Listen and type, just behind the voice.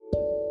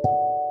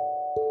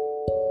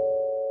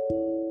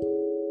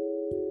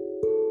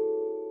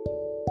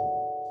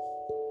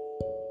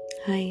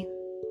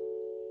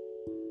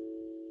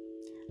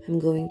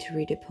going to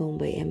read a poem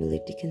by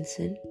Emily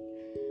Dickinson,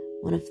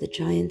 one of the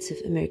giants of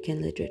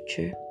American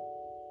literature.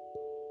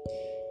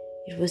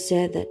 It was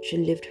said that she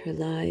lived her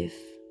life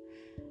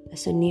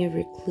as a near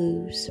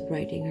recluse,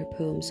 writing her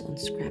poems on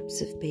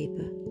scraps of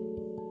paper.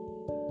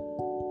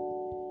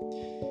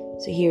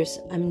 So here's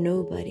I'm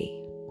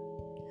Nobody.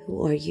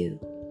 Who are you?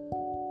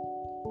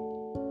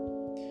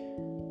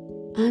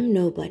 I'm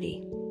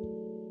nobody.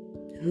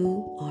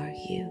 Who are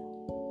you?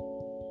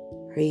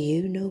 Are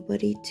you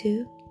nobody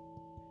too?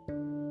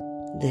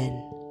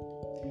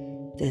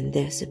 Then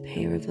there's a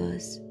pair of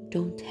us,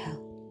 don't tell.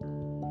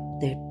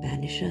 They'd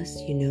banish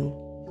us, you know.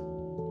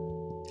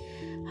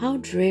 How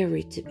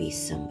dreary to be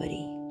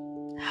somebody.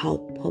 How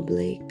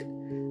public,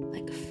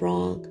 like a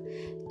frog,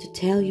 to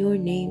tell your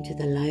name to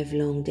the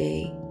livelong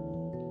day,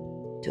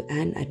 to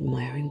an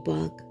admiring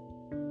bug.